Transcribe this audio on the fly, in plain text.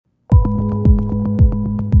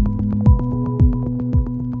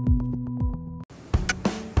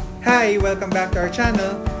Hi! Welcome back to our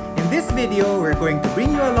channel. In this video, we're going to bring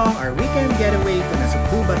you along our weekend getaway to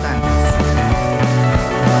Nasugbu, Batangas.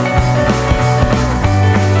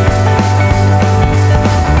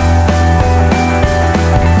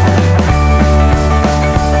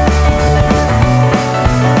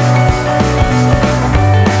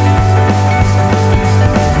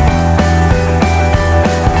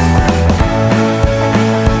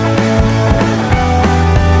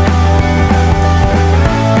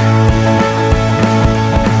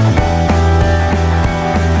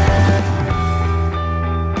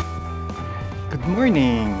 Good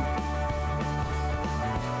morning!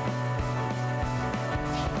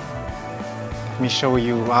 Let me show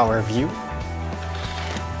you our view.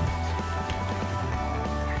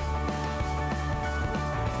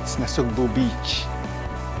 It's Nasugbu Beach.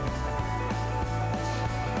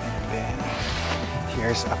 And then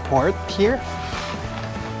here's a port here.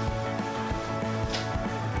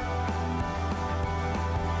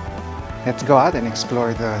 Let's go out and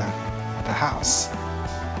explore the house.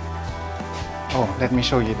 Oh, let me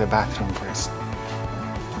show you the bathroom first.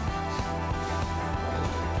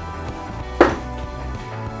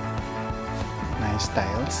 Nice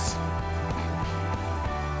tiles.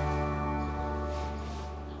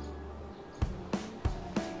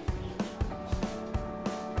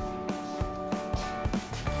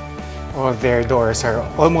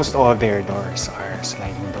 Almost all their doors are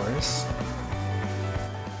sliding doors.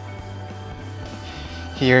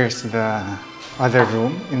 Here's the other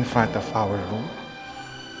room in front of our room.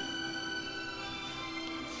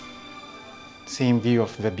 Same view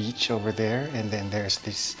of the beach over there, and then there's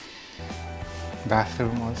this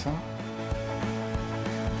bathroom also.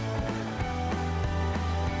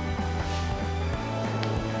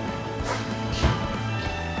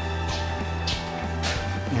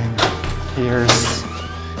 And here's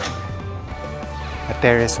a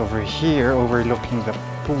terrace over here overlooking the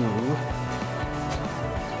pool.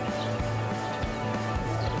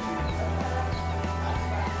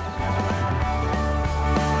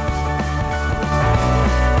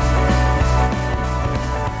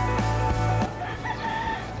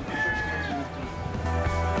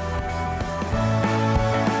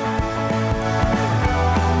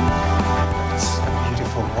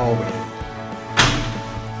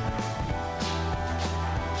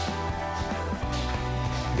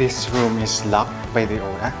 This room is locked by the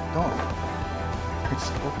owner. No, it's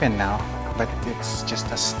open now, but it's just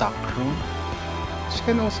a stock room. Which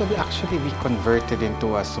can also actually be converted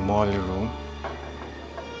into a small room.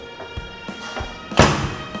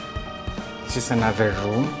 This is another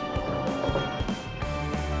room.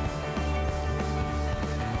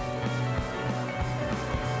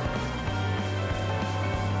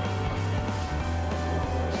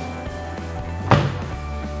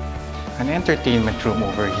 An entertainment room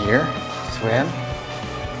over here as well.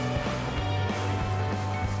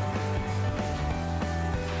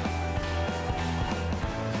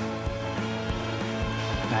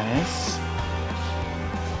 Nice.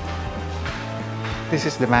 This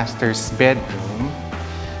is the master's bedroom,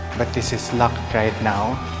 but this is locked right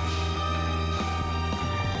now.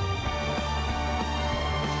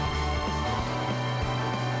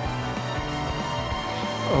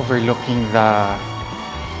 Overlooking the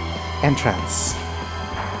entrance.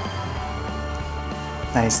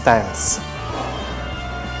 Nice tiles.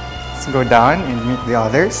 Let's go down and meet the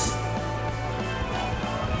others.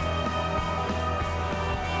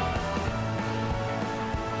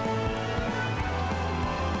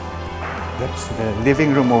 That's the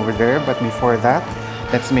living room over there, but before that,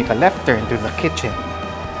 let's make a left turn to the kitchen.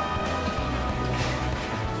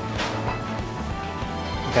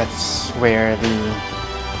 That's where the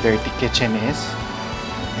dirty kitchen is.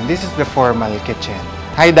 And this is the formal kitchen.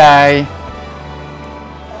 Hi, Dai!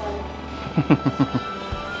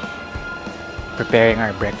 Preparing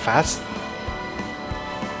our breakfast.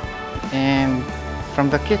 And from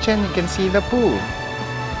the kitchen, you can see the pool.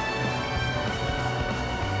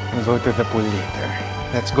 We'll go to the pool later.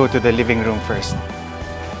 Let's go to the living room first.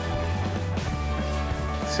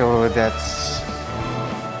 So that's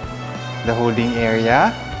the holding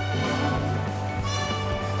area.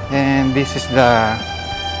 And this is the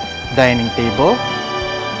dining table.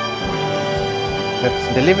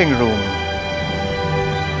 That's the living room.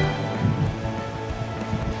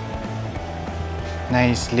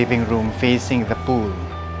 Nice living room facing the pool.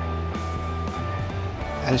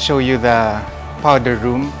 I'll show you the powder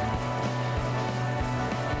room.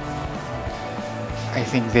 I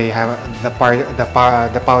think they have the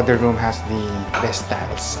powder room has the best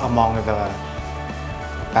tiles among the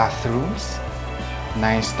bathrooms.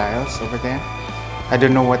 Nice tiles over there. I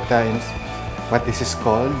don't know what the what this is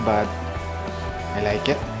called, but I like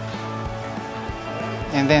it.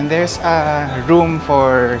 And then there's a room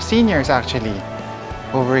for seniors actually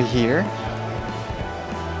over here.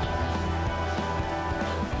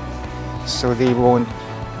 So they won't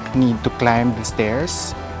need to climb the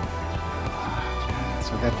stairs.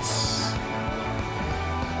 So that's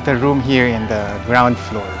the room here in the ground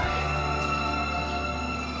floor.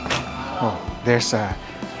 Oh, there's a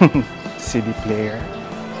CD player.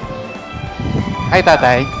 Hi,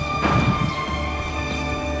 Tatay.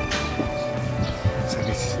 So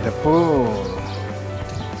this is the pool.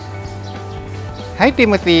 Hi,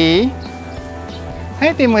 Timothy.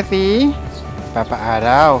 Hi, Timothy.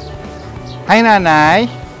 Papaaraw. Hi,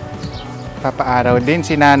 Nanay. Papaaraw din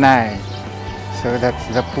si Nanay. So that's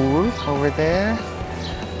the pool over there.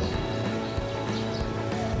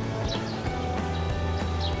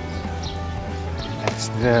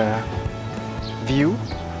 That's the view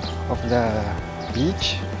of the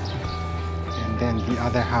beach. And then the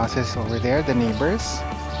other houses over there, the neighbors.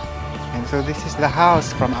 And so this is the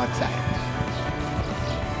house from outside.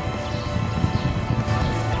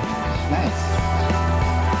 Nice.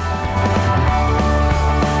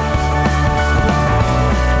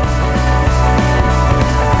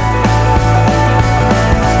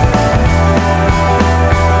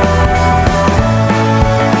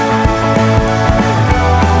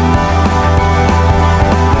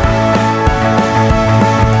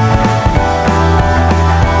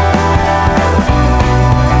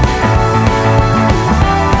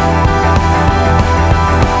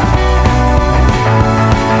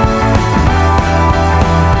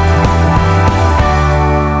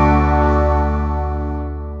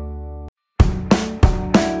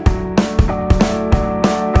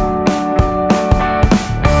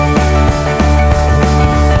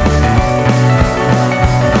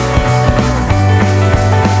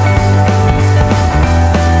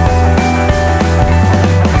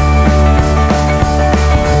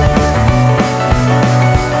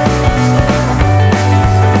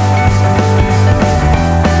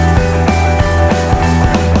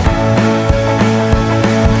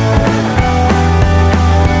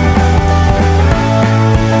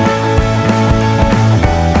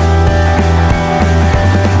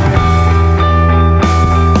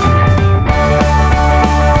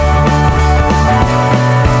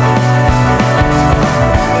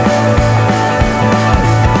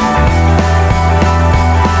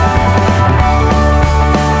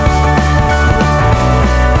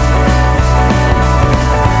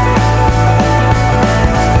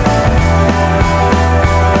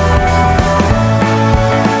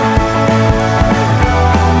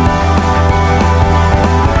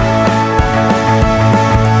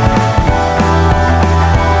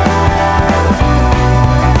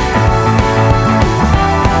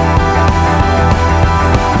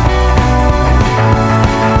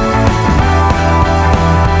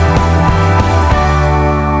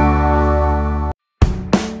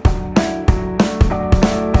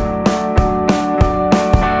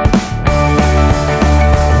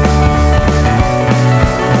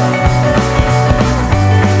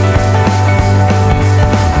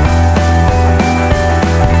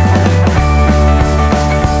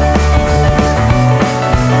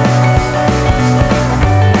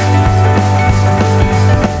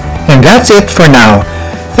 And that's it for now.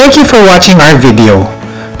 Thank you for watching our video.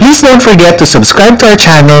 Please don't forget to subscribe to our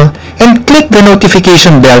channel and click the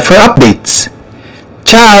notification bell for updates.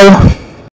 Ciao!